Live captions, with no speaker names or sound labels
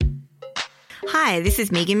Hi, this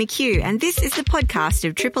is Megan McHugh, and this is the podcast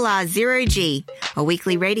of Triple R Zero G, a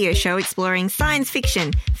weekly radio show exploring science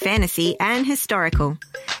fiction, fantasy, and historical.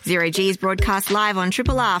 Zero G is broadcast live on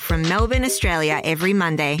Triple R from Melbourne, Australia, every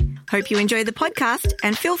Monday. Hope you enjoy the podcast,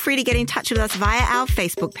 and feel free to get in touch with us via our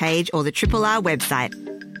Facebook page or the Triple R website.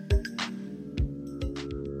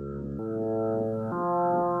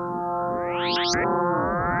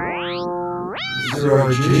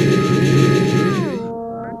 Zero G.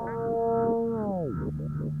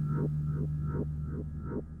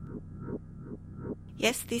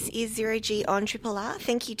 Yes, this is Zero G on Triple R.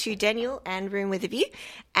 Thank you to Daniel and Room with a View.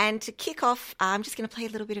 And to kick off, I'm just going to play a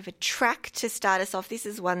little bit of a track to start us off. This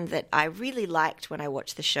is one that I really liked when I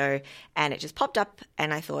watched the show, and it just popped up,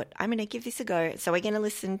 and I thought, I'm going to give this a go. So we're going to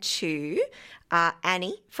listen to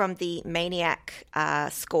Annie from the Maniac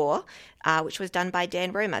score, which was done by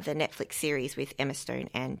Dan Roma, the Netflix series with Emma Stone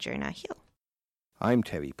and Jonah Hill. I'm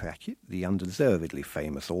Terry Pratchett, the undeservedly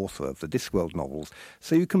famous author of the Discworld novels,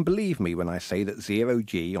 so you can believe me when I say that Zero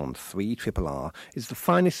G on 3RRR is the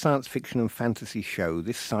finest science fiction and fantasy show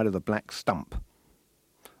this side of the black stump.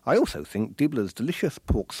 I also think Dibbler's delicious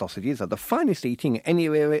pork sausages are the finest eating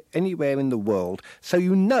anywhere in the world, so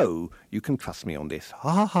you know you can trust me on this.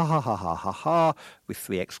 Ha ha ha ha ha ha ha, with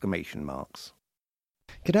 3 exclamation marks.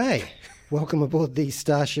 G'day. Welcome aboard the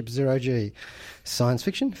Starship Zero G, science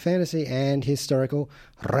fiction, fantasy and historical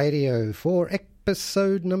radio for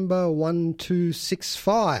episode number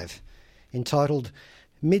 1265, entitled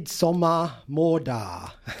Midsommar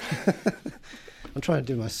Mordar. I'm trying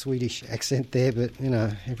to do my Swedish accent there, but, you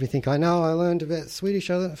know, everything I know I learned about Swedish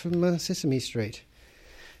from Sesame Street,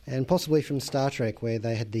 and possibly from Star Trek, where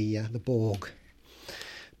they had the Borg.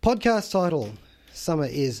 Podcast title: Summer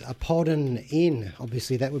is a Podden in.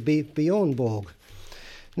 Obviously, that would be Bjorn Borg.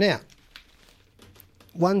 Now,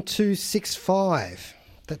 1265.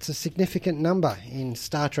 That's a significant number in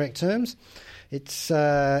Star Trek terms. It's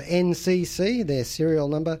NCC, their serial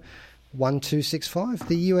number, 1265,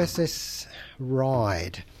 the USS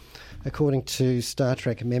Ride. According to Star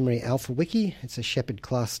Trek Memory Alpha Wiki, it's a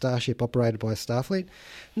Shepard-class starship operated by Starfleet,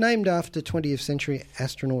 named after 20th century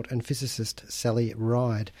astronaut and physicist Sally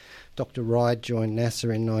Ride. Dr. Ride joined NASA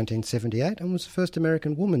in 1978 and was the first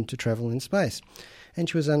American woman to travel in space. And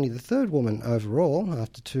she was only the third woman overall,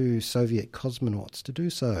 after 2 Soviet cosmonauts to do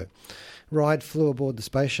so. Ride flew aboard the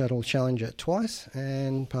Space Shuttle Challenger twice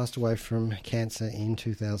and passed away from cancer in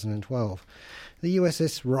 2012. The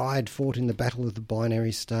USS Ride fought in the Battle of the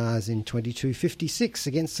Binary Stars in 2256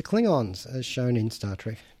 against the Klingons, as shown in Star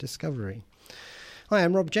Trek Discovery. I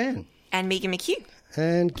am Rob Jan. And Megan McHugh.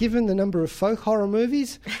 And given the number of folk horror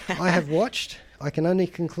movies I have watched, I can only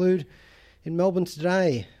conclude in Melbourne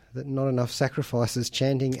today that not enough sacrifices,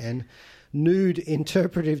 chanting and nude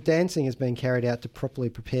interpretive dancing has been carried out to properly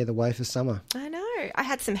prepare the way for summer. I know. I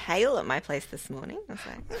had some hail at my place this morning. I was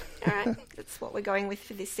like, all right, that's what we're going with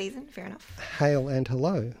for this season. Fair enough. Hail and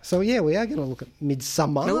hello. So, yeah, we are going to look at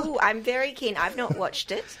Midsommar. Oh, I'm very keen. I've not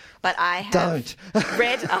watched it, but I have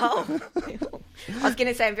read... Oh. I was going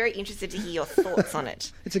to say I'm very interested to hear your thoughts on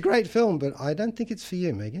it. It's a great film, but I don't think it's for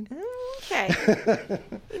you, Megan. Okay.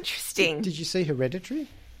 Interesting. Did you see Hereditary?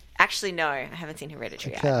 Actually, no, I haven't seen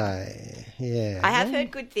Hereditary. Okay, yeah. I have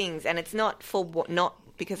heard good things, and it's not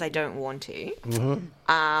because I don't want to.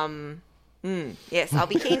 Mm-hmm. Yes, I'll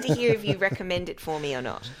be keen to hear if you recommend it for me or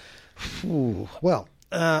not. Ooh, well,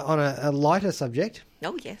 on a lighter subject.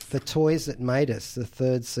 Oh, yes. The Toys That Made Us, the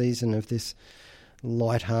 3rd season of this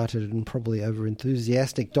light-hearted and probably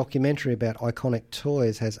over-enthusiastic documentary about iconic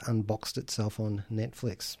toys, has unboxed itself on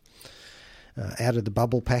Netflix. Out of the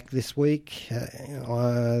bubble pack this week,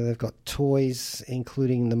 they've got toys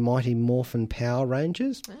including the Mighty Morphin Power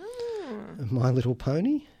Rangers, My Little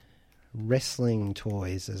Pony, wrestling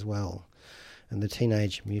toys as well, and the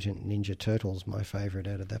Teenage Mutant Ninja Turtles, my favourite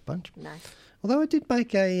out of that bunch. Nice. Although I did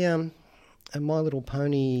make a My Little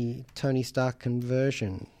Pony Tony Stark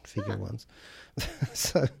conversion figure once.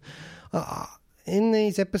 So... in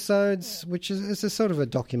these episodes, which is a sort of a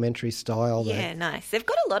documentary style. Yeah, nice. They've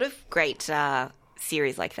got a lot of great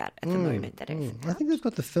series like that at the moment. That I think they've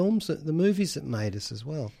got the movies that made us as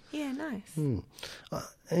well. Yeah, nice.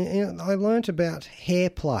 I learnt about hair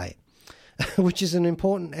play, which is an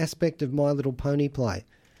important aspect of My Little Pony play.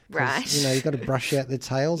 Right. You know, you've got to brush out their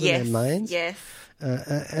tails yes, and their manes. Yes.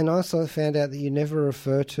 And I also found out that you never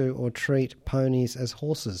refer to or treat ponies as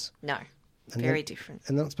horses. No. Very different.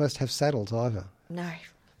 And they're not supposed to have saddles either. No.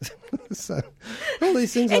 So all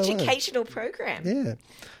these things educational program. Yeah.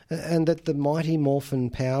 And that the Mighty Morphin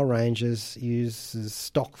Power Rangers uses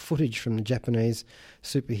stock footage from the Japanese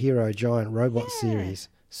superhero giant robot series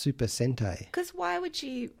Super Sentai. Because why would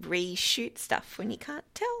you reshoot stuff when you can't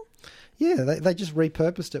tell? Yeah, they just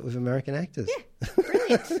repurposed it with American actors. Yeah,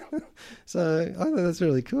 brilliant. So I think that's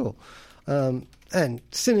really cool. And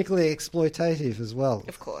cynically exploitative as well.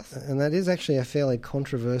 Of course. And that is actually a fairly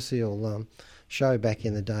controversial show back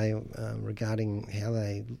in the day regarding how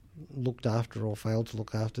they looked after or failed to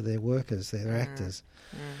look after their workers, their actors.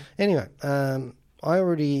 Anyway, I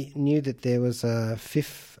already knew that there was a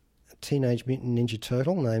fifth Teenage Mutant Ninja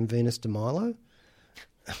Turtle named Venus de Milo.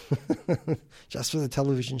 Just for the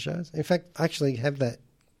television shows. In fact, I actually have that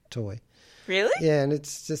toy. Really? Yeah, and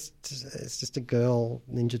it's just a girl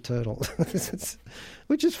Ninja Turtle,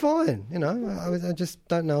 which is fine. You know, I just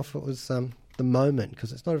don't know if it was the moment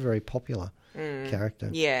because it's not a very popular character.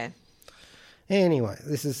 Yeah. Anyway,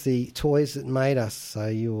 this is the Toys That Made Us, so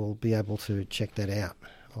you will be able to check that out.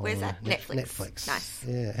 Where's that? Netflix. Netflix. Nice.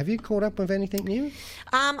 Yeah. Have you caught up with anything new?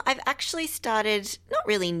 I've actually started, not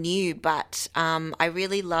really new, but I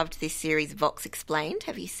really loved this series, Vox Explained.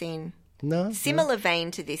 Have you seen? No. Similar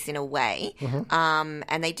vein to this in a way.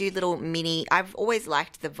 And they do little mini... I've always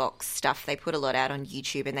liked the Vox stuff. They put a lot out on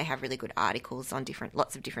YouTube and they have really good articles on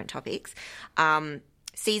lots of different topics.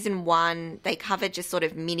 Season 1, they cover just sort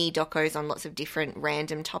of mini docos on lots of different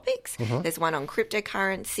random topics. There's one on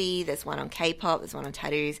cryptocurrency, there's one on K-pop, there's one on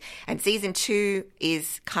tattoos. And Season 2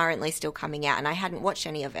 is currently still coming out, and I hadn't watched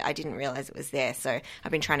any of it. I didn't realise it was there, so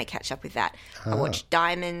I've been trying to catch up with that. I watched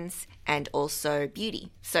Diamonds and also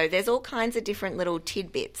Beauty. So there's all kinds of different little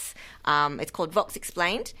tidbits. It's called Vox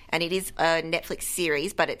Explained, and it is a Netflix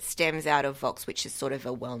series, but it stems out of Vox, which is sort of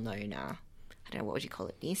a well-known... I don't know, what would you call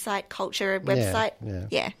it? News site, culture website?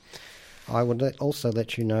 Yeah. I would also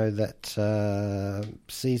let you know that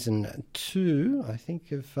season 2, I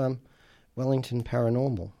think, of Wellington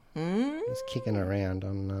Paranormal is kicking around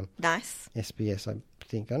on nice. SBS, I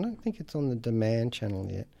think. I don't think it's on the Demand channel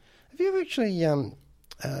yet. Have you ever actually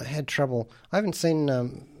had trouble? I haven't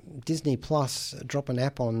seen Disney Plus drop an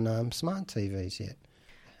app on smart TVs yet.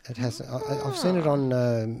 It hasn't. I've seen it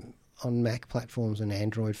on Mac platforms and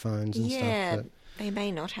Android phones and stuff. Yeah, they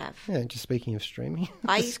may not have. Yeah, just speaking of streaming.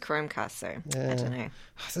 I use Chromecast, so I don't know.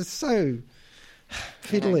 It's so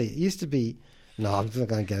fiddly. It used to be... No, I'm not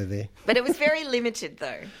going to go there. But it was very limited,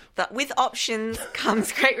 though. But with options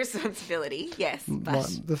comes great responsibility, yes.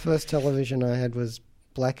 But... The first television I had was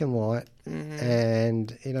black and white,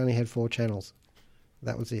 and it only had 4 channels.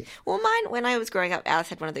 That was it. Well, mine, when I was growing up, ours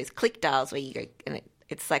had one of those click dials where you go... and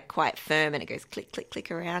it's like quite firm and it goes click, click,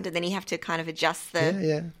 click around, and then you have to kind of adjust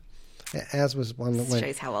the... Yeah. Ours was one that went...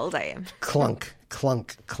 shows how old I am. Clunk,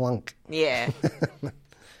 clunk, clunk. Yeah.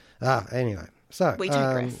 Anyway. So... We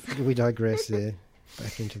digress. We digress there.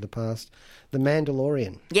 Back into the past. The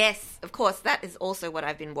Mandalorian. Yes, of course. That is also what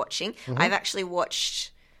I've been watching. I've actually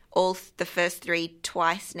watched the first 3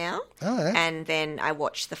 twice now. Oh, yeah. And then I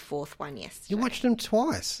watched the 4th one yesterday. You watched them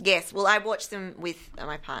twice? Yes. Well, I watched them with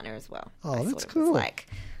my partner as well. Oh, that's was cool. Like,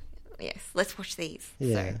 yes, let's watch these.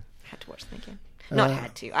 Yeah. So I had to watch them again. Not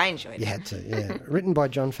had to. I enjoyed it. You had to, yeah. Written by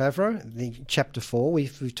Jon Favreau, the chapter 4.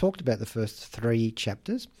 We've talked about the first 3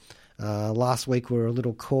 chapters. Last week we were a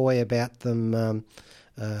little coy about them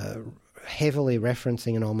heavily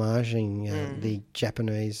referencing and homaging the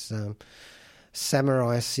Japanese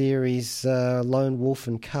samurai series Lone Wolf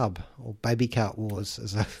and Cub, or Baby Cart Wars,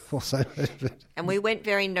 as I've also heard of it. And we went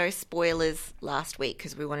very no spoilers last week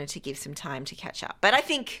because we wanted to give some time to catch up. But I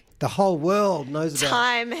think... the whole world knows about...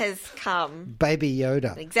 time has come. Baby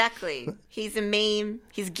Yoda. Exactly. He's a meme.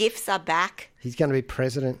 His gifts are back. He's going to be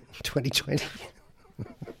president 2020.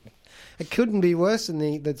 It couldn't be worse than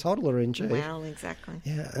the toddler in chief. Well, exactly.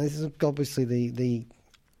 Yeah, and this is obviously the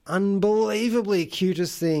unbelievably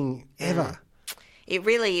cutest thing ever. It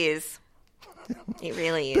really is. It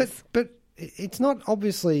really is. But it's not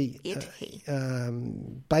obviously He.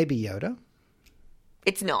 Baby Yoda.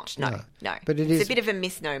 It's not. No. But it's is a bit of a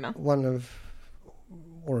misnomer.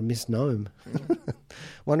 Or a misnomer.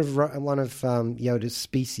 one of Yoda's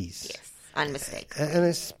species. Yes. Unmistakable. And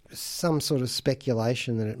there's some sort of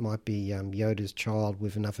speculation that it might be Yoda's child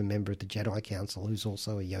with another member of the Jedi Council who's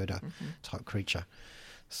also a Yoda-type creature.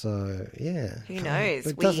 So, yeah. Who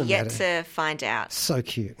knows? We yet to find out. So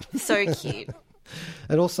cute. So cute.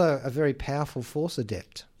 And also a very powerful Force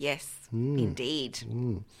adept. Yes, indeed.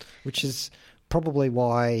 Which is probably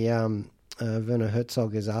why Werner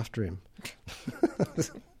Herzog is after him.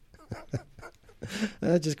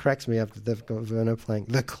 That just cracks me up that they've got Werner playing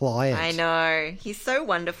the client. I know. He's so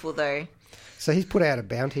wonderful, though. So he's put out a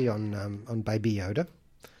bounty on Baby Yoda,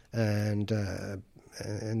 and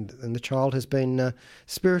the child has been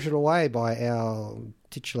spirited away by our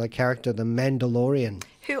titular character, the Mandalorian.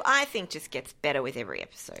 Who I think just gets better with every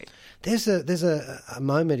episode. There's a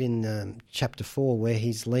moment in Chapter 4 where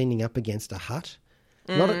he's leaning up against a hut.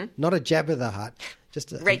 Not a Jabba the Hutt,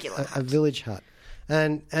 just a village hut.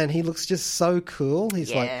 And he looks just so cool.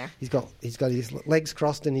 He's got his legs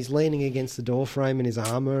crossed and he's leaning against the door frame in his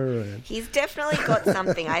armor. And... He's definitely got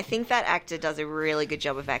something. I think that actor does a really good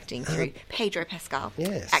job of acting through Pedro Pascal.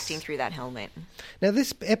 Yes. Acting through that helmet. Now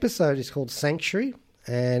this episode is called Sanctuary,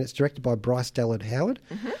 and it's directed by Bryce Dallas Howard,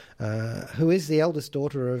 who is the eldest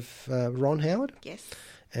daughter of Ron Howard. Yes.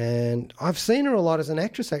 And I've seen her a lot as an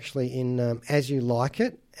actress, actually, in As You Like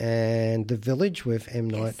It and The Village with M.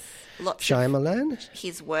 Night Shyamalan.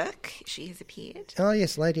 His work, she has appeared. Oh,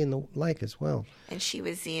 yes, Lady in the Lake as well. And she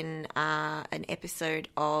was in an episode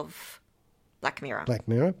of Black Mirror. Black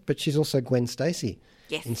Mirror, but she's also Gwen Stacy.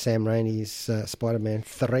 Yes. In Sam Raimi's Spider-Man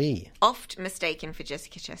 3. Oft mistaken for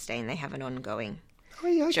Jessica Chastain. They have an ongoing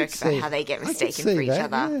I joke about how they get mistaken for each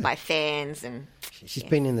other by fans. And she's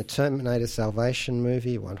been in the Terminator Salvation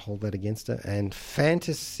movie, won't hold that against her, and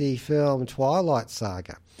fantasy film Twilight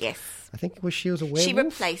Saga. Yes. I think she was a werewolf. She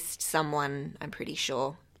replaced someone, I'm pretty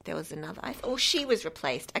sure. There was another. Or she was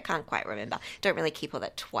replaced. I can't quite remember. Don't really keep all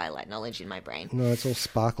that Twilight knowledge in my brain. No, it's all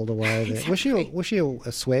sparkled away there. Exactly. Was she a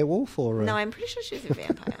swearwolf or? No, I'm pretty sure she was a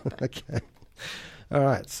vampire. But... Okay. All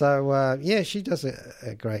right. So she does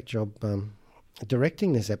a great job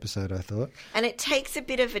directing this episode, I thought. And it takes a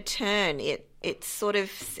bit of a turn. It's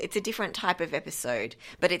a different type of episode,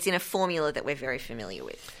 but it's in a formula that we're very familiar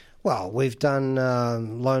with. Well, we've done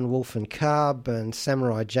Lone Wolf and Cub and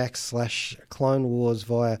Samurai Jack / Clone Wars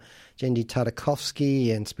via Genndy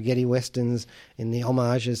Tartakovsky and Spaghetti Westerns in the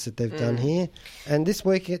homages that they've done here. And this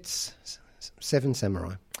week it's Seven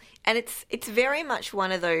Samurai. And it's very much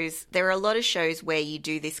one of those, there are a lot of shows where you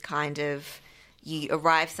do this kind of, you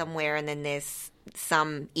arrive somewhere and then there's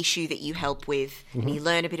some issue that you help with and you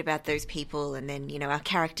learn a bit about those people and then, our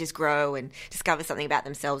characters grow and discover something about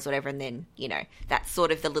themselves, whatever, and then, that's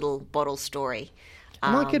sort of the little bottle story.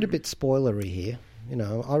 I might get a bit spoilery here.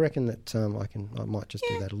 I reckon that I might just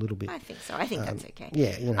do that a little bit. I think so. I think that's okay.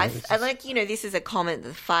 Yeah, I like, this is a comment that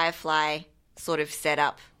the Firefly sort of set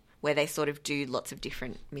up where they sort of do lots of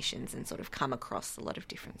different missions and sort of come across a lot of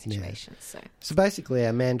different situations. Yeah. So basically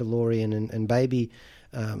our Mandalorian and baby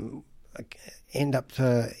end up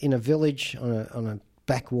in a village on a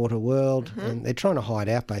backwater world, and they're trying to hide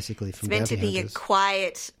out basically from bounty hunters. It's meant to be a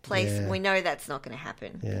quiet place. Yeah. We know that's not going to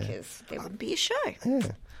happen because there wouldn't be a show.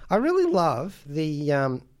 Yeah. I really love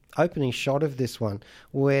the opening shot of this one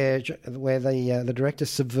where the director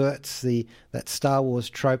subverts that Star Wars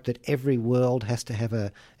trope that every world has to have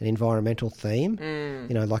an environmental theme,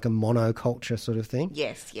 like a monoculture sort of thing.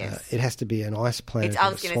 Yes. It has to be an ice planet. I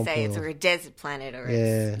was going to say it's a desert planet or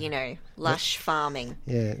it's, lush farming.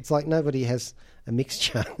 Yeah, it's like nobody has a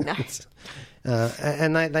mixture. No.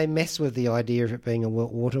 And they mess with the idea of it being a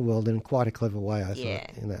water world in quite a clever way, I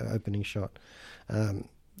thought, in that opening shot.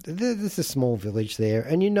 There's a small village there,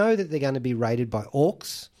 and that they're going to be raided by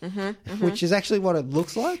orcs, which is actually what it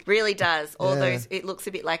looks like. Really does. All those, it looks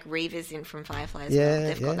a bit like Reavers from Firefly as well.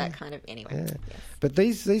 They've got that kind of, anyway. Yeah. Yes. But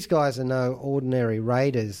these guys are no ordinary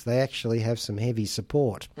raiders. They actually have some heavy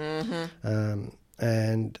support.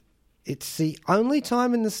 And it's the only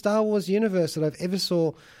time in the Star Wars universe that I've ever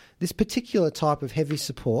saw this particular type of heavy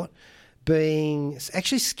support being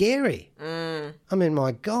actually scary. I mean,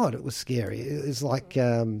 my God, it was scary. It was like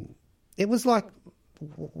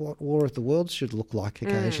what War of the Worlds should look like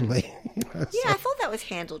occasionally. I thought that was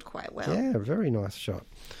handled quite well. Yeah, very nice shot.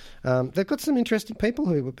 They've got some interesting people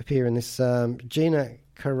who appear in this. Gina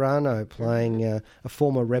Carano playing a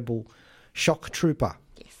former rebel shock trooper.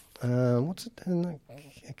 Yes. What's it?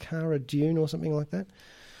 Cara Dune or something like that.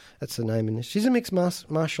 That's the name in this. She's a mixed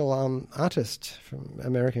martial artist from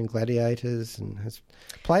American Gladiators and has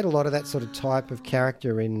played a lot of that sort of type of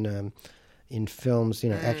character in films,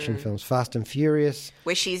 action films, Fast and Furious.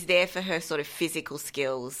 Where she's there for her sort of physical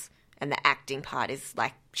skills and the acting part is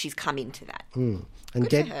like she's come into that. And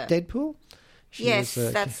Deadpool?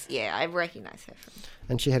 I recognise her from.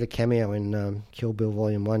 And she had a cameo in Kill Bill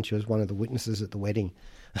Volume 1. She was one of the witnesses at the wedding.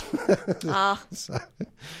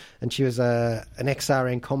 And she was an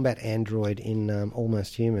XRN combat android in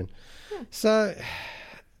Almost Human. So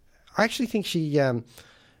I actually think she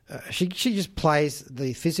just plays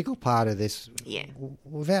the physical part of this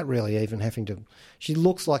without really even having to. She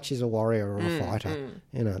looks like she's a warrior or a fighter.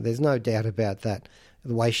 There's no doubt about that.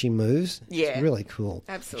 The way she moves, it's really cool.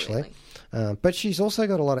 Absolutely. Actually. But she's also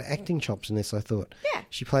got a lot of acting chops in this, I thought. Yeah.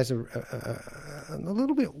 She plays a a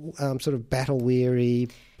little bit sort of battle weary,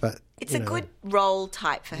 but it's a good role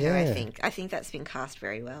type for her. Yeah. I think that's been cast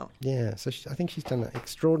very well. Yeah, so I think she's done it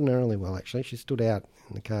extraordinarily well. Actually, she stood out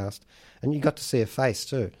in the cast, and you got to see her face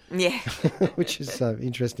too, Yeah. which is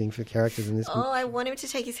interesting for characters in this. Oh, I want him to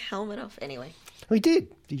take his helmet off. Anyway, We did.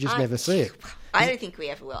 You just never see it. I don't think we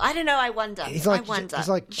ever will. I don't know. I wonder. He's like I he's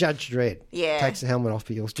like Judge Dredd. Yeah. Takes the helmet off,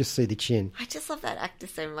 but you'll just see the chin. I just love that actor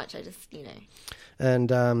so much. I just, And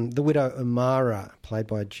the widow Amara, played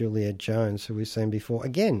by Julia Jones, who we've seen before,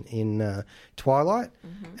 again in Twilight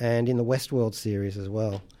and in the Westworld series as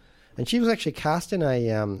well. And she was actually cast in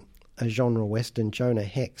a genre western, Jonah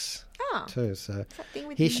Hex, too. So that thing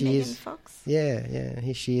with here she Megan is. Fox. Yeah.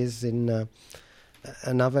 Here she is in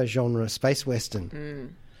another genre, space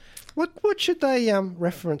western. What should they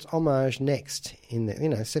reference homage next in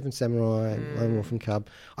the Seven Samurai, Lone Wolf and Cub?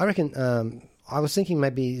 I reckon. I was thinking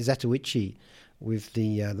maybe Zatoichi with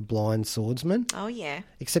the blind swordsman. Oh yeah.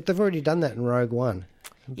 Except they've already done that in Rogue One.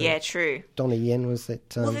 Yeah, true. Donnie Yen was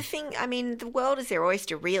that. Well, the thing, the world is their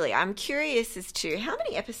oyster, really. I'm curious as to how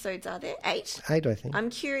many episodes are there? 8? 8, I think. I'm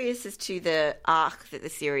curious as to the arc that the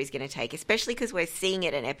series is going to take, especially because we're seeing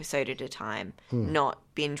it an episode at a time, not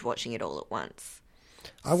binge watching it all at once.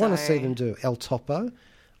 I want to see them do El Topo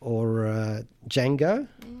or Django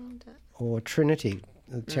or Trinity,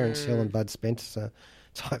 the Terence Hill and Bud Spencer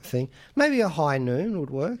type thing. Maybe a High Noon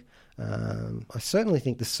would work. I certainly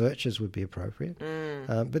think The Searchers would be appropriate.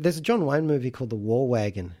 But there's a John Wayne movie called The War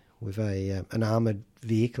Wagon with an armoured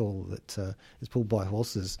vehicle that is pulled by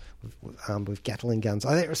horses armed with Gatling guns.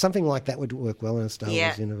 I think something like that would work well in a Star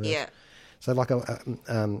Wars universe. Yeah. So like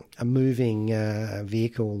a moving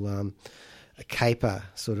vehicle, a caper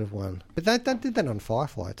sort of one. But they did that on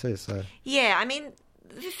Firefly too. So Yeah,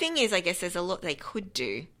 the thing is, I guess there's a lot they could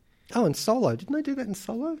do. Oh, and Solo. Didn't they do that in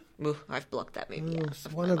Solo? Ooh, I've blocked that movie out. It's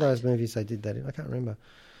one of those movies they did that in. I can't remember.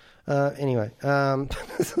 Anyway,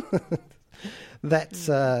 that's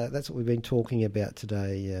what we've been talking about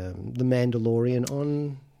today. The Mandalorian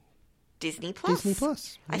on Disney Plus. Disney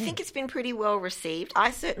Plus. I think it's been pretty well received.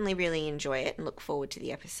 I certainly really enjoy it and look forward to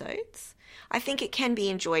the episodes. I think it can be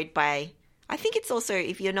enjoyed by... I think it's also,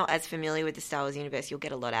 if you're not as familiar with the Star Wars universe, you'll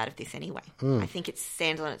get a lot out of this anyway. I think it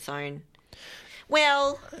stands on its own.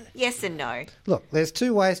 Well, yes and no. Look, there's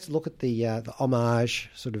two ways to look at the homage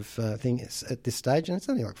sort of thing at this stage, and it's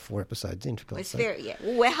only like 4 episodes in. It's very,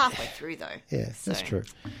 Well, we're halfway through though. Yeah, so. That's true.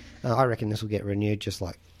 I reckon this will get renewed just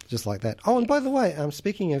like that. Oh, and by the way,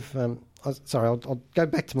 speaking of, I'll go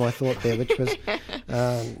back to my thought there, which was,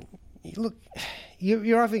 look,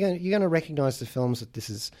 you're either going to recognise the films that this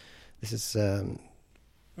is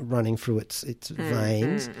running through its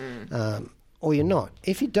veins. Or you're not.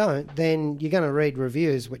 If you don't, then you're going to read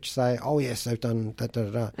reviews which say, oh, yes, they've done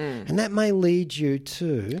da-da-da-da. And that may lead you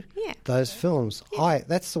to those films. Yeah.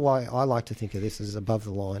 That's the way I like to think of this as above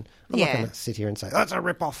the line. I'm not going to sit here and say, that's a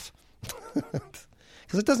rip-off.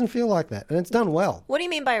 Because it doesn't feel like that. And it's done well. What do you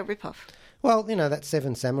mean by a rip-off? Well, that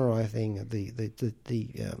Seven Samurai thing, the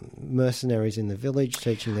mercenaries in the village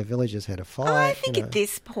teaching their villagers how to fight. I think at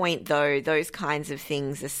this point, though, those kinds of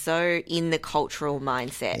things are so in the cultural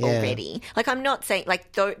mindset already. Like, I'm not saying,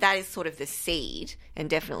 that is sort of the seed and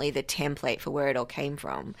definitely the template for where it all came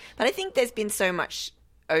from. But I think there's been so much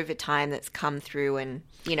over time that's come through and,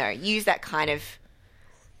 use that kind of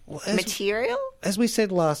material. As we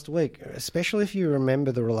said last week, especially if you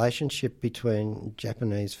remember the relationship between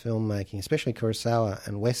Japanese filmmaking, especially Kurosawa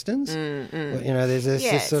and Westerns, there's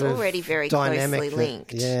this sort of already very dynamic closely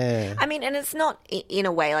linked. And it's not in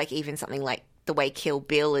a way like even something like the way Kill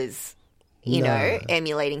Bill is,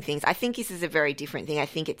 emulating things. I think this is a very different thing. I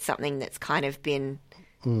think it's something that's kind of been...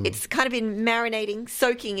 It's kind of been marinating,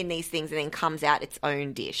 soaking in these things, and then comes out its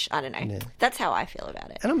own dish. I don't know. Yeah. That's how I feel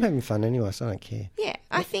about it. And I'm having fun anyway, so I don't care. Yeah,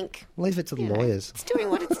 I think... Leave it to the lawyers. It's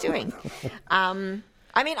doing what it's doing.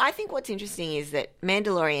 I think what's interesting is that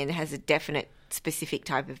Mandalorian has a definite specific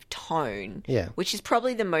type of tone, which is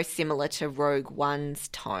probably the most similar to Rogue One's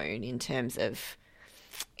tone in terms of...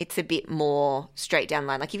 It's a bit more straight down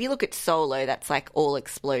line. Like, if you look at Solo, that's like all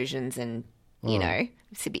explosions and,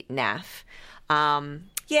 it's a bit naff.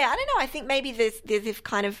 I don't know. I think maybe they've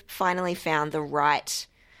kind of finally found the right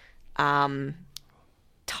tone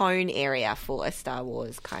area for a Star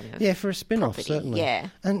Wars kind of for a spin-off, property. Certainly. Yeah.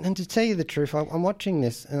 And to tell you the truth, I'm watching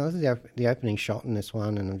this, and this is the opening shot in this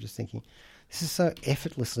one, and I'm just thinking, this is so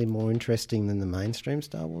effortlessly more interesting than the mainstream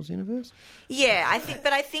Star Wars universe. Yeah, I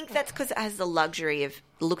think that's because it has the luxury of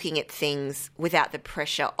looking at things without the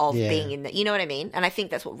pressure of being in the... You know what I mean? And I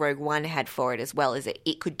think that's what Rogue One had for it as well, is that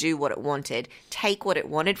it could do what it wanted, take what it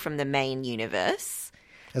wanted from the main universe,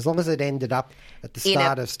 as long as it ended up at the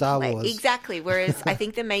start of Star Wars. Exactly. Whereas I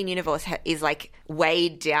think the main universe is like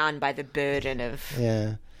weighed down by the burden of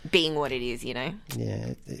being what it is, you know?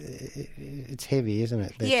 Yeah, it's heavy, isn't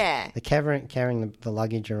it? Yeah. The carrying the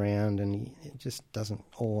luggage around, and it just doesn't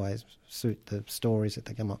always suit the stories that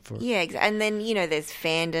they come up for. Yeah, and then, you know, there's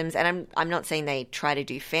fandoms, and I'm not saying they try to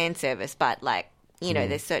do fan service, but like, you know,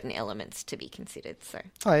 there's certain elements to be considered. So,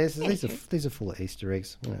 these are full of Easter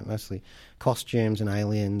eggs. You know, mostly costumes and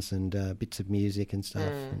aliens and bits of music and stuff.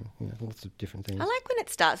 And, you know, lots of different things. I like when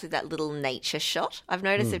it starts with that little nature shot. I've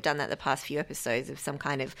noticed they've done that the past few episodes of some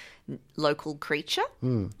kind of local creature.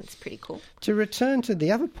 It's pretty cool. To return to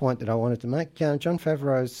the other point that I wanted to make, Jon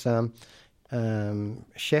Favreau's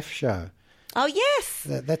chef show. Oh, yes.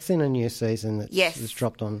 That's in a new season that's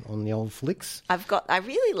dropped on the old flicks. I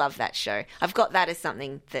really love that show. I've got that as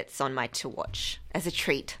something that's on my to watch as a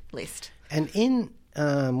treat list. And in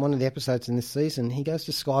one of the episodes in this season, he goes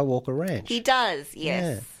to Skywalker Ranch. He does,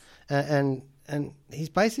 yes. Yeah. And he's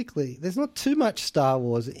basically, there's not too much Star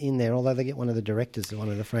Wars in there, although they get one of the directors of one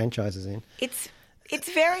of the franchises in. It's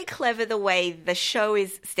very clever the way the show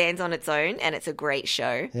stands on its own, and it's a great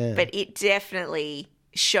show, but it definitely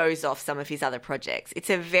shows off some of his other projects. It's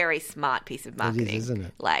a very smart piece of marketing. It is, isn't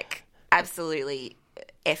it? Like, absolutely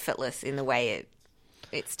effortless in the way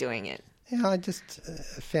it's doing it. Yeah, I just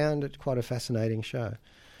found it quite a fascinating show.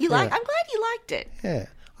 I'm glad you liked it. Yeah,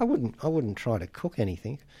 I wouldn't try to cook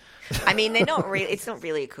anything. I mean, they're not really. It's not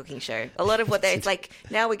really a cooking show. A lot of what it's like,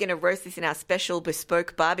 now we're going to roast this in our special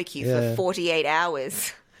bespoke barbecue for 48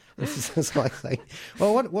 hours. It's like saying,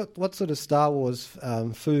 well, what sort of Star Wars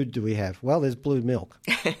food do we have? Well, there's blue milk.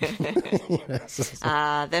 The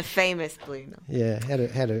famous blue milk. Yeah, how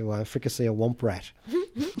to fricassee a womp rat.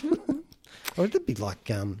 Or it'd be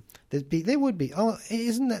like there would be. Oh,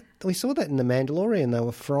 isn't that we saw that in The Mandalorian? They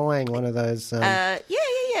were frying one of those. Yeah.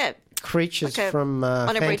 Creatures like from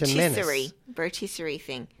on a Phantom Menace. rotisserie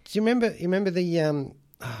thing. Do you remember the?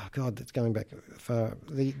 Oh God, that's going back far.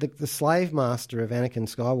 The slave master of Anakin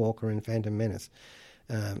Skywalker in Phantom Menace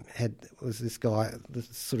was this guy, this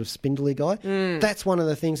sort of spindly guy. That's one of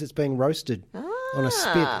the things that's being roasted on a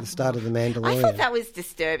spit at the start of The Mandalorian. I thought that was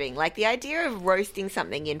disturbing. Like the idea of roasting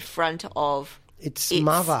something in front of its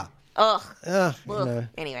mother. Ugh. No.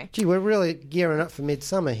 Anyway. Gee, we're really gearing up for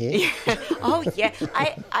Midsummer here. Oh, yeah.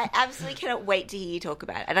 I absolutely cannot wait to hear you talk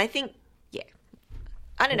about it. And I think,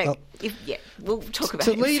 I don't know. We'll talk about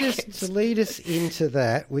it. To lead us into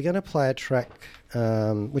that, we're going to play a track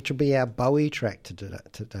which will be our Bowie track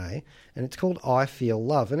today, and it's called I Feel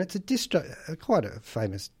Love. And it's quite a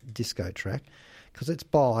famous disco track because it's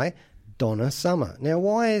by Donna Summer. Now,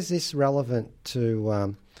 why is this relevant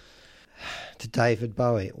to David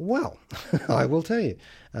Bowie? Well, I will tell you.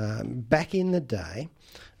 Back in the day,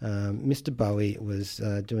 Mr. Bowie was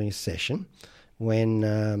doing a session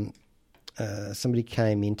when somebody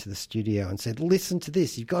came into the studio and said, "Listen to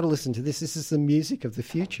this. You've got to listen to this. This is the music of the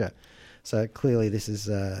future." So clearly, this is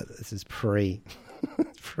pre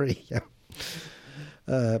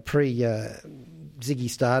Ziggy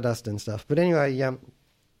Stardust and stuff. But anyway,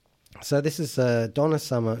 so this is Donna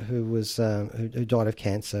Summer, who was who died of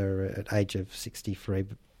cancer at age of 63.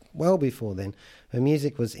 But well before then, her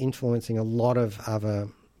music was influencing a lot of other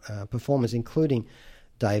performers, including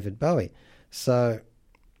David Bowie. So,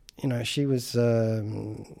 you know, she was.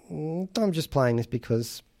 I'm just playing this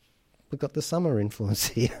because we've got the Summer influence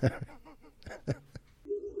here.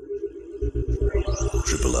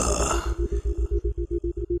 Triple R.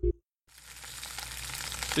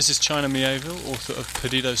 This is China Mieville, author of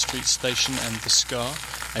Perdido Street Station and The Scar,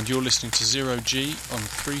 and you're listening to Zero G on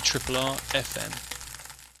 3RRR FM.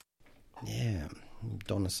 Yeah,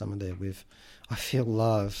 Donna Summer there with I Feel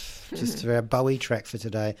Love, just our Bowie track for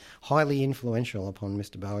today. Highly influential upon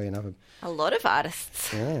Mr. Bowie and other... A lot of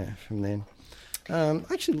artists. Yeah, from then.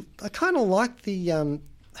 Actually, I kind of like the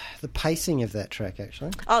pacing of that track,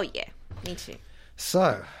 actually. Oh, yeah, me too.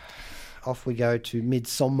 So, off we go to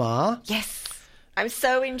Midsommar. Yes. I'm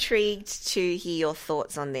so intrigued to hear your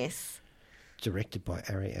thoughts on this. Directed by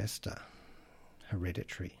Ari Aster.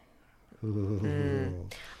 Hereditary.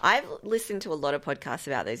 I've listened to a lot of podcasts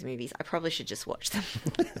about those movies. I probably should just watch them.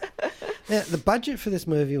 Now, the budget for this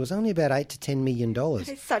movie was only about $8 to $10 million.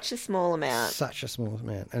 It's such a small amount. Such a small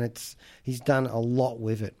amount. And he's done a lot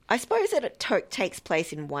with it. I suppose that it takes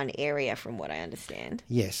place in one area, from what I understand.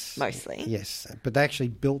 Yes. Mostly. Yes. But they actually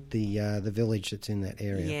built the village that's in that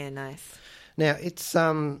area. Yeah, nice. Now, it's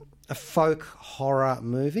a folk horror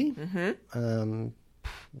movie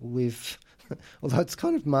with... Although it's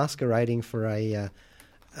kind of masquerading for a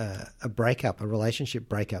relationship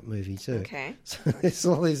breakup movie too. Okay. So there's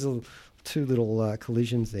all these little two little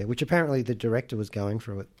collisions there, which apparently the director was going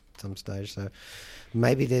through at some stage. So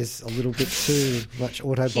maybe there's a little bit too much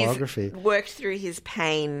autobiography. He's worked through his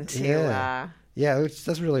pain to... Yeah, which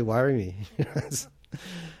does really worry me.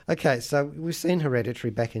 Okay, so we've seen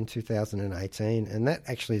Hereditary back in 2018, and that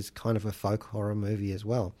actually is kind of a folk horror movie as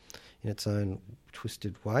well, in its own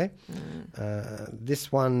twisted way.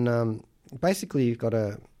 This one, basically you've got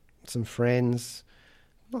some friends,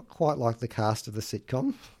 not quite like the cast of the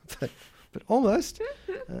sitcom, but almost.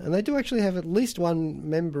 And they do actually have at least one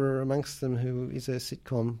member amongst them who is a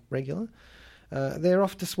sitcom regular. They're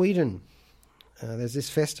off to Sweden. There's this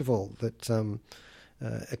festival that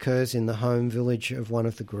occurs in the home village of one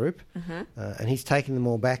of the group, and he's taking them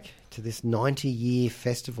all back to this 90-year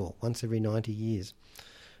festival, once every 90 years.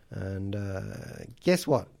 And guess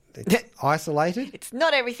what? It's isolated. It's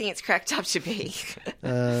not everything it's cracked up to be.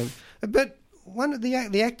 But one of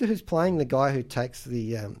the actor who's playing the guy who takes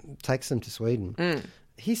them to Sweden,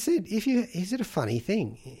 he said a funny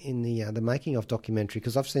thing in the making of documentary,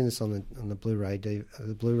 because I've seen this on the Blu-ray.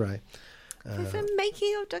 There's a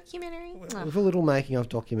making of documentary? With a little making of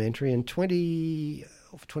documentary and 20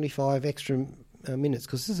 or 25 extra minutes,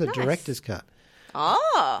 because this is a director's cut.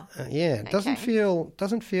 Oh. It doesn't feel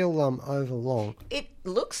over long. It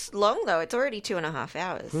looks long, though. It's already 2.5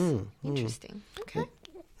 hours. Interesting. Okay.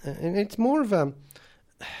 And it's more of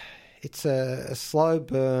it's a slow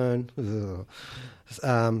burn,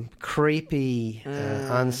 creepy,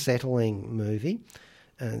 unsettling movie,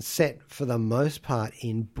 and set for the most part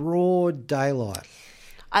in broad daylight.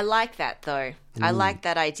 I like that, though. I like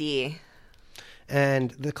that idea.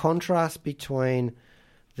 And the contrast between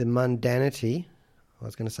the mundanity, I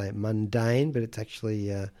was going to say mundane, but it's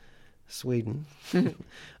actually Sweden.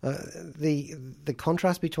 The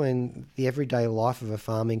contrast between the everyday life of a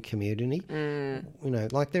farming community,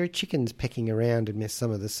 like there are chickens pecking around in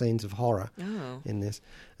some of the scenes of horror in this,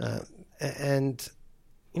 and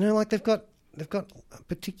like they've got a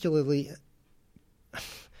particularly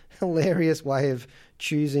hilarious way of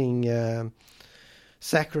choosing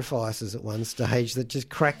sacrifices at one stage that just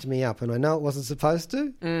cracked me up. And I know it wasn't supposed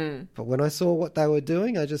to, but when I saw what they were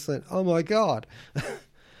doing, I just went, oh my God.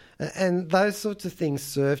 And those sorts of things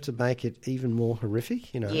serve to make it even more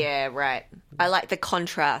horrific, Yeah, right. I like the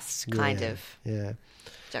contrast kind of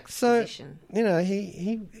juxtaposition. So,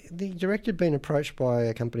 the director had been approached by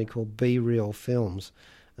a company called Be Real Films,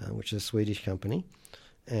 which is a Swedish company,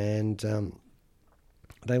 and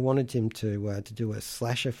they wanted him to do a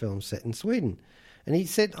slasher film set in Sweden. And he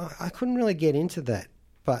said, I couldn't really get into that.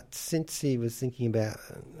 But since he was thinking about,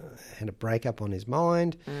 had a breakup on his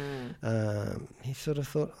mind, he sort of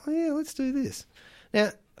thought, oh yeah, let's do this.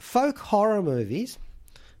 Now, folk horror movies,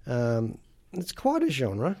 it's quite a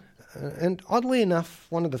genre. And oddly enough,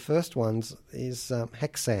 one of the first ones is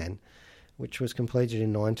Häxan, which was completed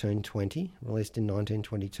in 1920, released in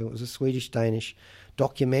 1922. It was a Swedish-Danish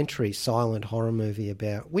documentary silent horror movie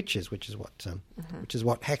about witches, which is what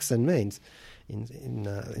Häxan means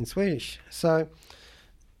in Swedish. So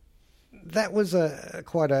that was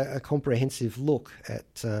quite a comprehensive look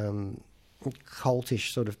at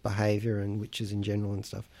cultish sort of behaviour and witches in general and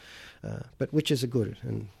stuff. But witches are good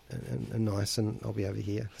and nice, and I'll be over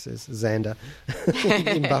here, says Xander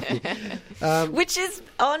in Buffy. Which is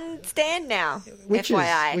on Stan now,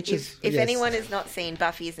 FYI. If anyone has not seen,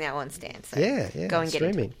 Buffy is now on Stan. So go and get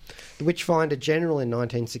it. The Witchfinder General in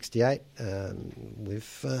 1968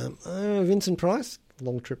 with Vincent Price.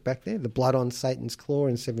 Long trip back there. The Blood on Satan's Claw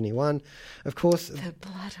in 1971. Of course... The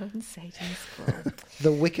Blood on Satan's Claw.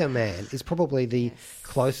 The Wicker Man is probably the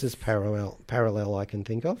closest parallel I can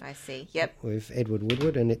think of. I see, yep. With Edward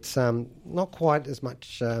Woodward, and it's not quite as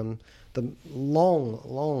much the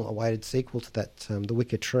long-awaited sequel to that, The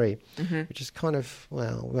Wicker Tree, which is kind of...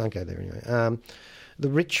 Well, we won't go there anyway. The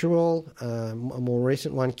Ritual, a more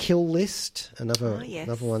recent one. Kill List, another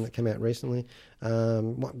one that came out recently.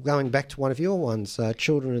 Going back to one of your ones,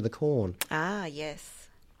 Children of the Corn. Ah, yes.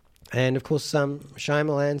 And, of course,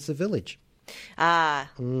 Shyamalan's The Village.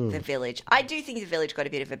 The Village. I do think The Village got a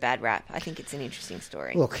bit of a bad rap. I think it's an interesting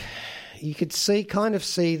story. Look, you could see the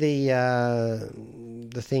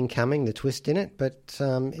thing coming, the twist in it, but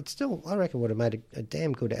it still, I reckon, would have made a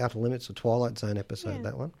damn good Outer Limits or Twilight Zone episode,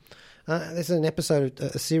 that one. There's an episode,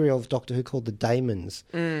 a serial of Doctor Who called The Daemons.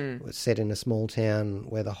 It was set in a small town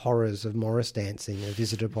where the horrors of Morris dancing are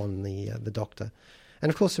visited upon the Doctor. And,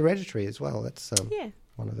 of course, Hereditary as well. That's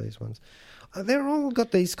one of these ones. They're all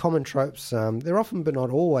got these common tropes. They're often, but not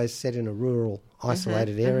always, set in a rural,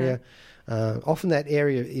 isolated area. Often that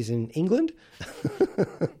area is in England.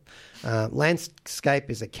 Landscape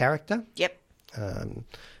is a character. Yep.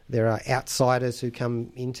 There are outsiders who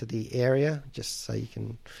come into the area just so you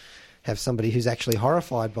can have somebody who's actually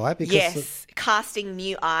horrified by it. Because yes, casting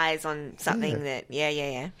new eyes on something that,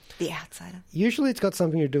 the outsider. Usually it's got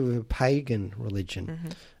something to do with a pagan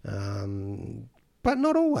religion, but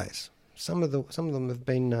not always. Some of them have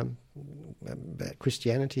been about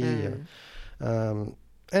Christianity, and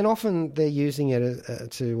often they're using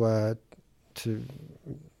it to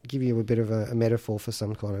give you a bit of a metaphor for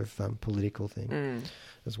some kind of political thing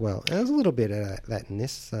as well. And there's a little bit of that in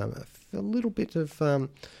this, a little bit of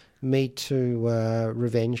Me Too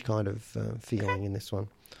revenge kind of feeling in this one.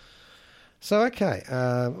 So, okay,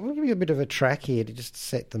 we'll give you a bit of a track here to just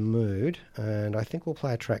set the mood, and I think we'll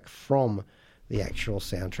play a track from the actual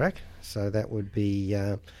soundtrack. So that would be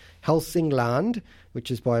Helsingland,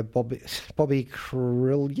 which is by Bobby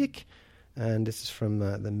Krylik, and this is from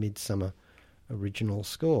the Midsummer original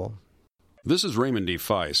score. This is Raymond D.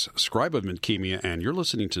 Feiss, scribe of Midkemia, and you're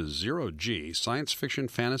listening to Zero G, science fiction,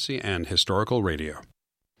 fantasy, and historical radio.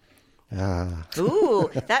 Ooh,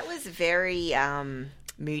 that was very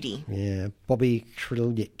moody. Yeah, Bobby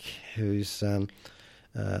Krylik, whose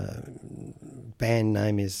band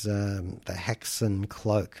name is the Haxon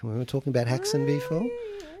Cloak. We were talking about Haxon before.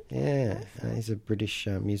 Yeah, he's a British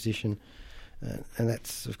musician, and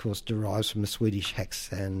that's, of course, derives from the Swedish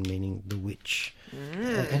Haxan, meaning the witch.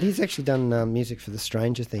 And he's actually done music for the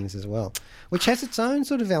Stranger Things as well, which has its own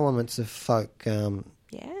sort of elements of folk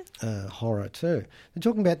horror too. They're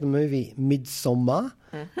talking about the movie Midsommar.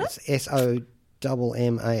 It's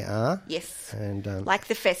Sommar. Yes. And like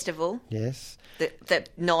the festival. Yes. The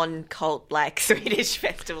non-cult like Swedish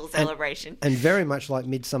festival celebration. And very much like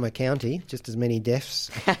Midsummer County, just as many deaths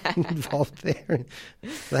involved there.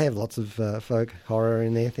 They have lots of folk horror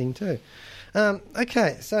in their thing too.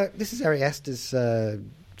 Okay, so this is Ari Aster's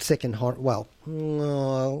second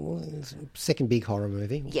second big horror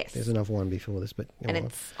movie. Yes. There's another one before this, but... And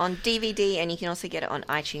it's on DVD, and you can also get it on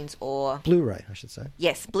iTunes or... Blu-ray, I should say.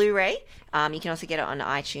 Yes, Blu-ray. You can also get it on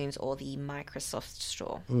iTunes or the Microsoft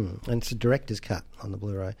Store. And it's a director's cut on the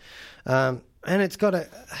Blu-ray. And it's got a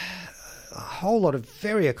whole lot of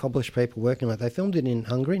very accomplished people working on it. They filmed it in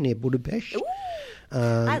Hungary, near Budapest. Ooh,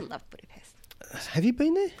 I love Budapest. Have you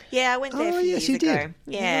been there? Yeah, I went there a few years ago. Did.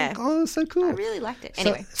 Yeah. Oh, so cool. I really liked it.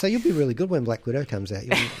 Anyway. So you'll be really good when Black Widow comes out.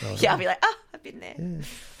 I'll be like, oh, I've been there. Yeah.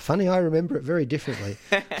 Funny, I remember it very differently.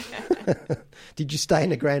 Did you stay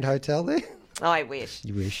in a Grand Hotel there? Oh, I wish.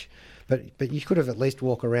 You wish. But you could have at least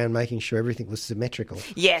walked around making sure everything was symmetrical.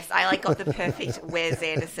 Yes, I got the perfect Wes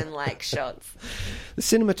Anderson shots. The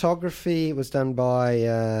cinematography was done by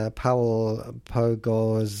Paweł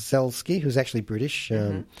Pogorzelski, who's actually British,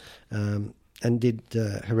 and did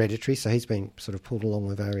Hereditary, so he's been sort of pulled along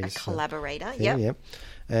with Ari's... A collaborator, yeah.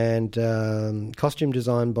 And costume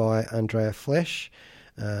design by Andrea Flesch.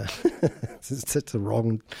 It's a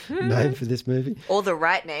wrong name for this movie. Or the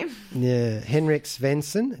right name. Yeah. Henrik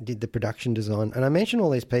Svensson did the production design. And I mention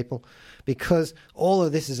all these people because all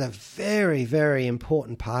of this is a very, very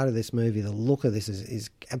important part of this movie. The look of this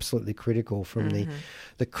is absolutely critical, from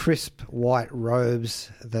the crisp white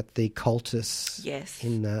robes that the cultists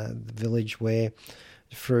in the village wear,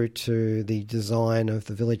 through to the design of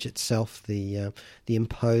the village itself, the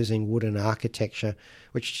imposing wooden architecture,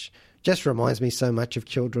 which just reminds me so much of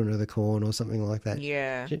Children of the Corn or something like that.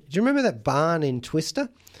 Yeah. Do you remember that barn in Twister?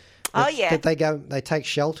 That they take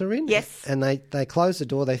shelter in? Yes. And they close the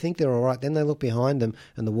door, they think they're all right, then they look behind them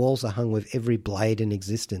and the walls are hung with every blade in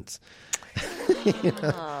existence.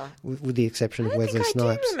 With the exception of Wesley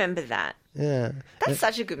Snipes. I do remember that. Yeah. That's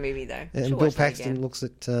such a good movie, though. And Bill Paxton looks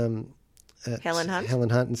at Helen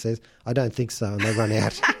Hunt and says, I don't think so, and they run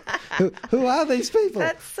out. Who are these people?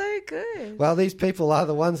 That's so good. Well, these people are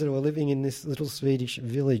the ones that were living in this little Swedish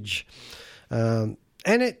village. And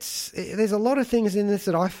there's a lot of things in this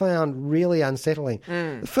that I found really unsettling.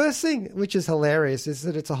 The first thing, which is hilarious, is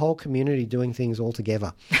that it's a whole community doing things all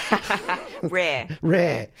together. Rare.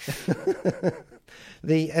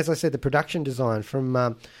 As I said, the production design from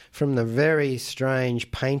the very strange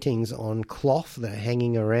paintings on cloth that are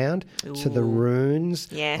hanging around to the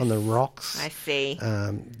runes on the rocks. I see.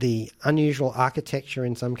 The unusual architecture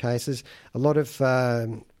in some cases, a lot of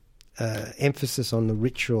emphasis on the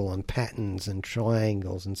ritual, on patterns and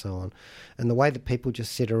triangles and so on, and the way that people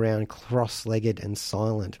just sit around cross-legged and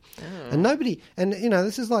silent. And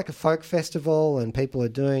this is like a folk festival and people are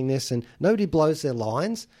doing this and nobody blows their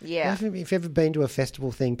lines. Yeah. If you've ever been to a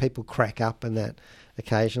festival thing, people crack up and that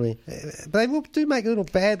occasionally. But they do make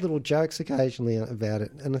bad little jokes occasionally about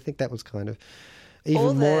it, and I think that was kind of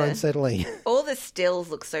even more unsettling. All the stills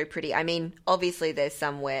look so pretty. I mean, obviously there's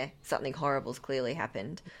somewhere something horrible's clearly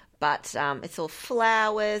happened, but it's all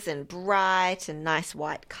flowers and bright and nice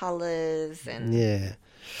white colours and Yeah.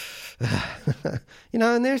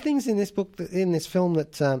 And there are things in this book, in this film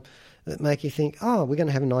that make you think, oh, we're going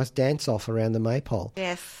to have a nice dance-off around the maypole.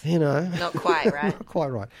 yes, Not quite right. Not quite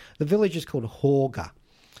right. The village is called Horga,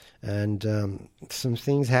 and some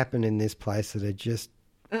things happen in this place that are just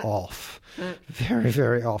off. Very,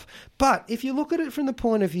 very off. But if you look at it from the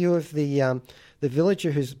point of view of the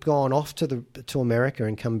villager who's gone off to America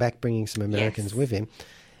and come back bringing some Americans Yes. with him,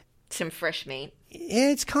 Some fresh meat. yeah,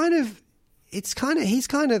 he's kind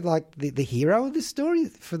of like the hero of this story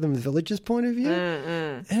from the villager's point of view,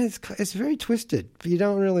 and it's very twisted. You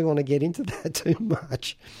don't really want to get into that too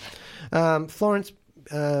much. Florence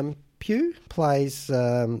Pugh plays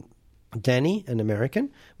Danny, an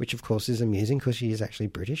American, which of course is amusing because she is actually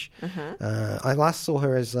British. I last saw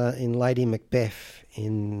her as in Lady Macbeth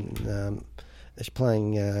she's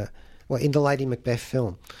playing. In the Lady Macbeth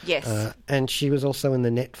film. Yes. And she was also in the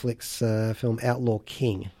Netflix film Outlaw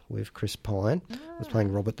King with Chris Pine. Was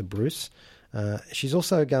playing Robert the Bruce. She's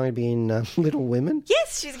also going to be in Little Women.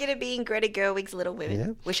 Yes, she's going to be in Greta Gerwig's Little Women, Yeah.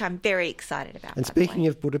 which I'm very excited about. And speaking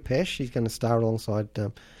of Budapest, she's going to star alongside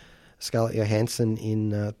Scarlett Johansson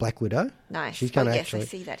in Black Widow. nice. She's going to yes, actually. I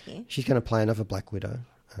see that here. She's going to play another Black Widow.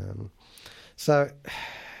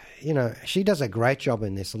 She does a great job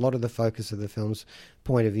in this. A lot of the focus of the film's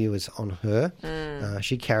point of view is on her.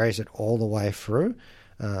 She carries it all the way through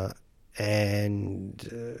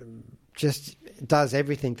and just does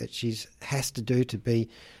everything that she has to do to be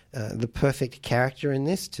the perfect character in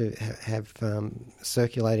this, to have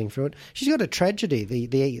circulating through it. She's got a tragedy.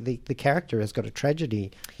 The character has got a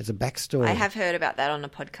tragedy as a backstory. I have heard about that on a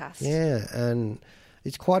podcast. Yeah, and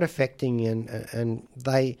it's quite affecting, and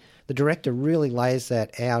the director really lays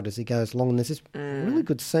that out as he goes along. And there's this really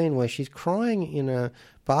good scene where she's crying in a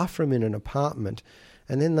bathroom in an apartment,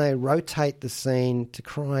 and then they rotate the scene to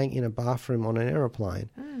crying in a bathroom on an aeroplane.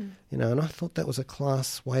 And I thought that was a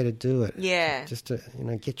class way to do it. Yeah. Just to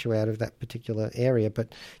get you out of that particular area,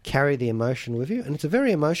 but carry the emotion with you. And it's a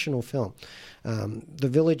very emotional film. The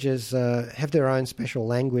villagers have their own special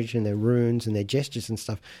language and their runes and their gestures and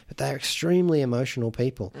stuff, but they're extremely emotional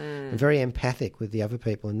people and very empathic with the other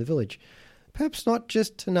people in the village. Perhaps not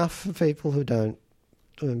just enough for people who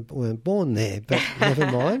weren't born there, but never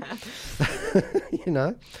mind.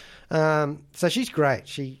 So she's great.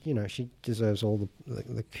 She deserves all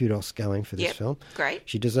the kudos going for this film. Great.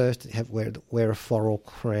 She deserves to wear a floral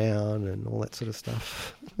crown and all that sort of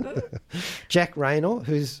stuff. Jack Raynor,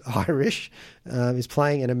 who's Irish, is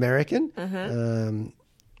playing an American.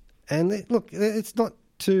 And look, it's not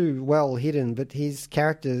too well hidden, but his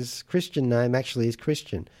character's Christian name actually is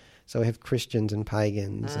Christian. So we have Christians and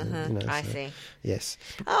pagans. I see. Yes.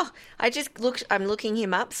 Oh, I'm looking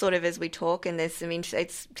him up sort of as we talk, and there's some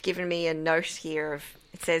it's given me a note here of,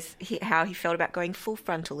 it says how he felt about going full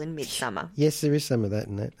frontal in Midsummer. Yes, there is some of that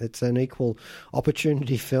in that. It's an equal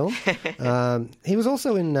opportunity film. He was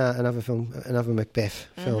also in another Macbeth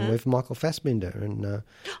film with Michael Fassbender and was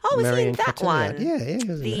he in Marion that Cotillard. one? Yeah, he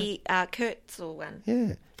was in that. The Kurtzel one.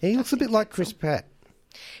 Yeah, he looks a bit like Chris Pratt.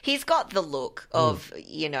 He's got the look of,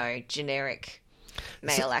 generic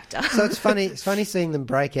male actor. So it's funny. It's funny seeing them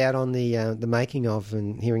break out on the making of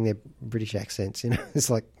and hearing their British accents. It's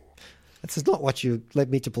like, this is not what you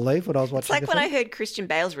led me to believe when I was watching. It's like the when film. I heard Christian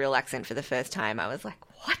Bale's real accent for the first time, I was like,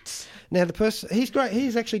 what? Now the person, he's great.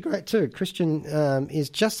 He's actually great too. Christian is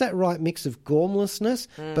just that right mix of gormlessness,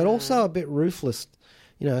 but also a bit ruthless.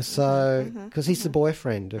 So because he's the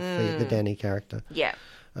boyfriend of the Danny character. Yeah.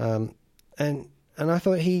 And I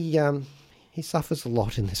thought he suffers a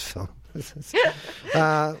lot in this film.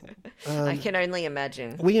 I can only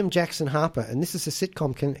imagine. William Jackson Harper, and this is a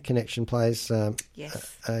sitcom connection, plays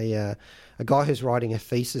Yes. a guy who's writing a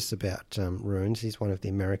thesis about runes. He's one of the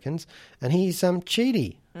Americans, and he's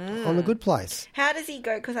Chidi on The Good Place. How does he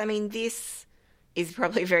go? Because, this is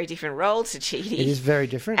probably a very different role to Chidi. It is very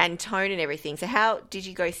different. And tone and everything. So how did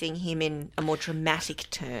you go seeing him in a more dramatic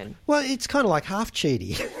turn? Well, it's kind of like half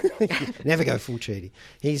Chidi. Never go full Chidi.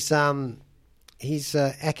 He's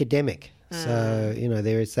academic, so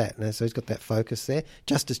there is that. And so he's got that focus there,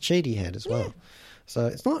 just as Chidi had as well. So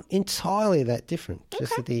it's not entirely that different.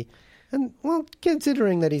 Just that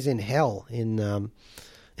considering that he's in hell in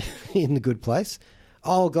in The Good Place.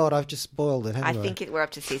 Oh, God, I've just spoiled it, haven't I? I think we're up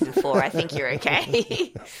to season 4. I think you're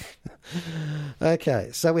okay. Okay,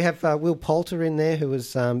 so we have Will Poulter in there, who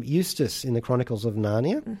was Eustace in the Chronicles of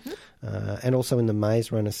Narnia, and also in the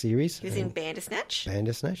Maze Runner series. He was in Bandersnatch.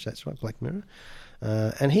 Bandersnatch, that's right, Black Mirror.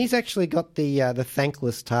 And he's actually got the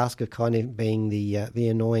thankless task of kind of being the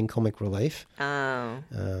annoying comic relief. Oh.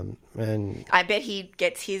 And I bet he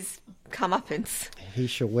gets his comeuppance. he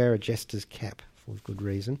shall wear a jester's cap for good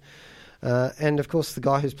reason. And of course, the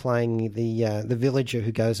guy who's playing the villager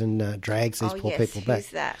who goes and drags these poor people back.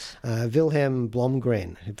 Who's that? Wilhelm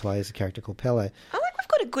Blomgren, who plays a character called Pele. I like we've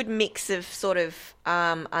got a good mix of sort of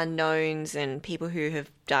unknowns and people who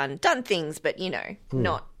have done things, but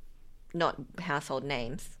not household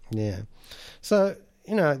names. Yeah. So,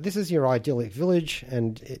 this is your idyllic village,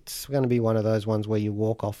 and it's going to be one of those ones where you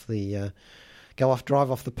walk off drive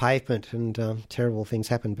off the pavement and terrible things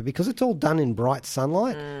happen. But because it's all done in bright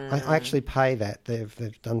sunlight, I actually pay that.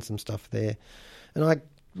 They've done some stuff there. And I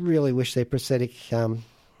really wish their prosthetic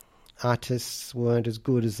artists weren't as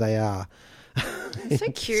good as they are. I'm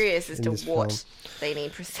so curious as to what film. they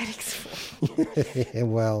need prosthetics for. Yeah,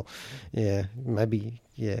 well, yeah, maybe,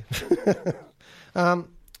 yeah.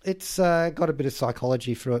 It's got a bit of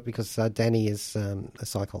psychology through it because Danny is a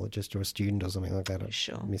psychologist or a student or something like that.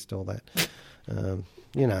 Sure. I missed all that.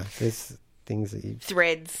 There's things that you...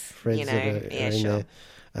 Threads that are in sure.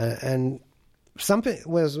 there. And there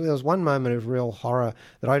was one moment of real horror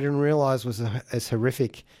that I didn't realise was as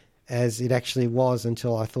horrific as it actually was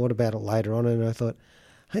until I thought about it later on, and I thought,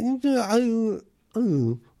 oh,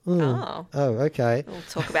 okay. We'll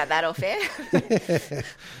talk about that off air.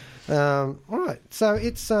 All right, so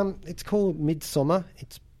it's called Midsummer.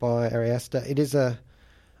 It's by Ari Aster.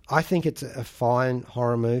 I think it's a fine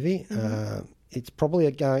horror movie. Mm-hmm. It's probably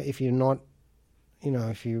a go if you're not,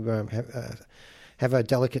 if you have a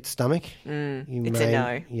delicate stomach. A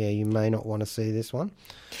no. Yeah, you may not want to see this one.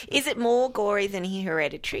 Is it more gory than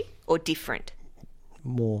Hereditary or different?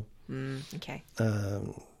 More. Okay.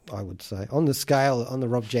 I would say on the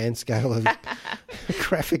Rob Jan scale of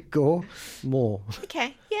graphic gore, more.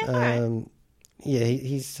 Okay. Yeah. All right. Yeah,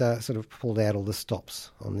 he's sort of pulled out all the stops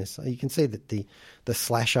on this. You can see that the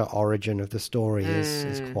slasher origin of the story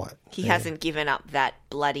is quite... He hasn't given up that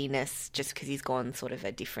bloodiness just because he's gone sort of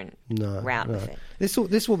a different route with it.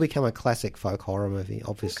 This will become a classic folk horror movie,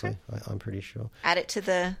 obviously, okay. I'm pretty sure. Add it to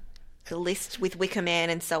the list with Wicker Man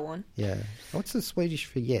and so on. Yeah. What's the Swedish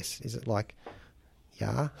for yes? Is it like...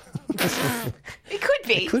 Yeah? It could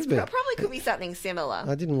be. It could be. Probably could be something similar.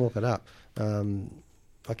 I didn't look it up.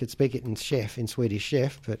 I could speak it in Swedish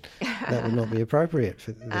chef, but that would not be appropriate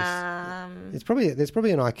for this. There's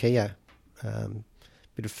probably an IKEA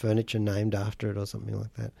bit of furniture named after it or something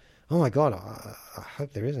like that. Oh my God, I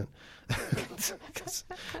hope there isn't.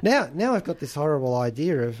 Now I've got this horrible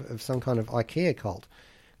idea of some kind of IKEA cult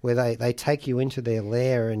where they take you into their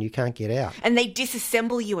lair and you can't get out. And they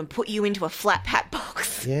disassemble you and put you into a flat pack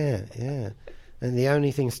box. Yeah. And the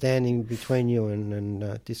only thing standing between you and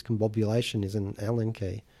discombobulation is an Allen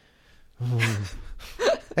key.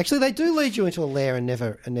 Actually, they do lead you into a lair and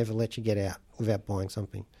never let you get out without buying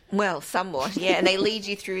something. Well, somewhat, yeah. And they lead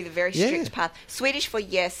you through the very strict path. Swedish for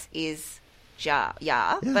yes is ja,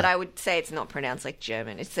 but I would say it's not pronounced like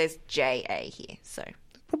German. It says J-A here, so. It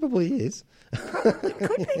probably is. It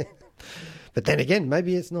could be. But then again,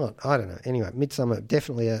 maybe it's not. I don't know. Anyway, Midsummer,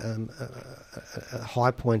 definitely a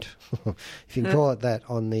high point, if you can call it that,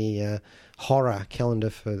 on the horror calendar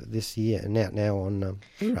for this year, and now on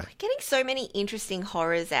Blu-ray. Getting so many interesting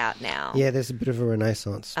horrors out now. Yeah, there's a bit of a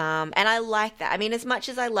renaissance. And I like that. I mean, as much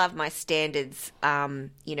as I love my standards,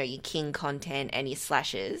 your King content and your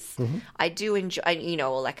slashers, I do enjoy,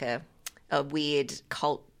 or like a weird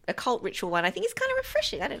cult ritual one. I think it's kind of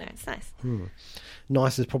refreshing. I don't know. It's nice.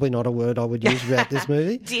 Nice is probably not a word I would use about this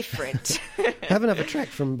movie. Different. Have another track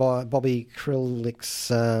from Bobby Krullick's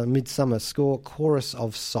Midsummer score, Chorus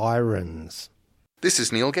of Sirens. This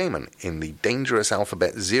is Neil Gaiman. In the dangerous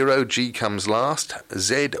alphabet, 0 G comes last,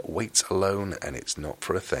 Z waits alone, and it's not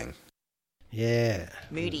for a thing. Yeah.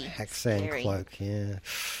 Moody. Haxan Cloak, yeah.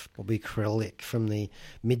 Bobby Krullick from the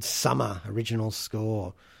Midsummer original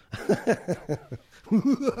score.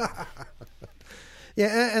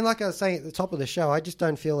 Yeah, and like I was saying at the top of the show, I just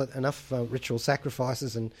don't feel that enough ritual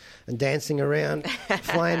sacrifices and dancing around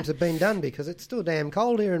flames have been done because it's still damn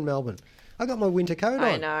cold here in Melbourne. I got my winter coat on.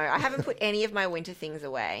 I know. I haven't put any of my winter things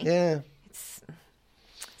away. Yeah. It's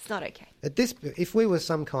not okay. If we were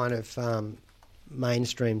some kind of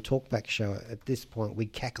mainstream talkback show at this point,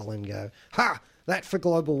 we'd cackle and go, "Ha! That for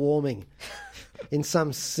global warming," in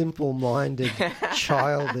some simple-minded,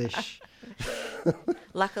 childish.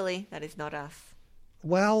 Luckily, that is not us.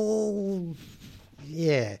 Well,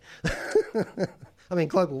 yeah. I mean,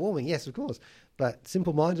 global warming, yes, of course. But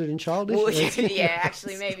simple-minded and childish? Well, yeah,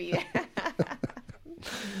 actually, maybe, yeah.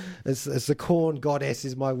 As the corn goddess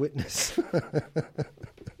is my witness.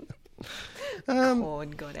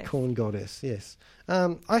 Corn Goddess. Corn Goddess, yes.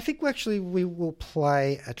 I think we will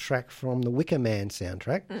play a track from the Wicker Man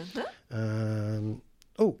soundtrack. Can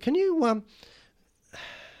you...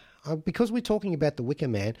 because we're talking about the Wicker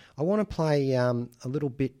Man, I want to play a little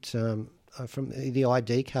bit from the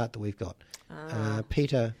ID card that we've got.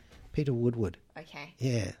 Peter Woodward. Okay.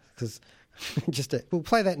 Yeah, because we'll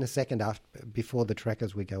play that in a second before the track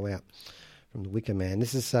as we go out from the Wicker Man.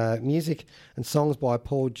 This is music and songs by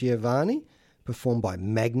Paul Giovanni, performed by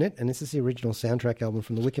Magnet, and this is the original soundtrack album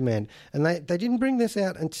from The Wicker Man. And they didn't bring this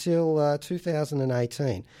out until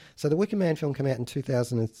 2018. So the Wicker Man film came out in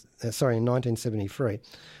 1973,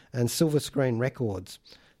 and Silver Screen Records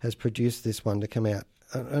has produced this one to come out.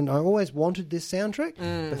 And I always wanted this soundtrack,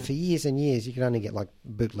 but for years and years you could only get like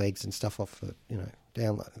bootlegs and stuff off the,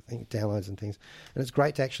 downloads and things. And it's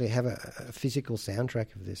great to actually have a physical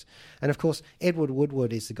soundtrack of this. And of course, Edward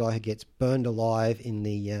Woodward is the guy who gets burned alive in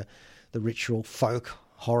the ritual folk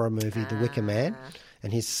horror movie The Wicker Man,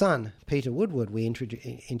 and his son Peter Woodward we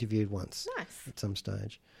interviewed once at some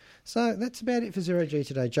stage. So that's about it for Zero G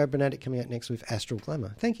today. Joe Bernadette coming out next with Astral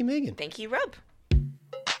Glamour. Thank you, Megan. Thank you, Rob.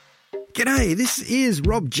 G'day, this is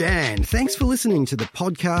Rob Jan. Thanks for listening to the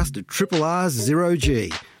podcast of Triple R's Zero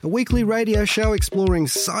G, a weekly radio show exploring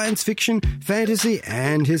science fiction, fantasy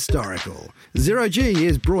and historical. Zero G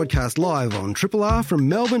is broadcast live on Triple R from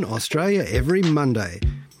Melbourne, Australia every Monday.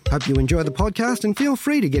 Hope you enjoy the podcast and feel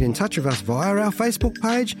free to get in touch with us via our Facebook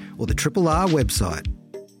page or the Triple R website.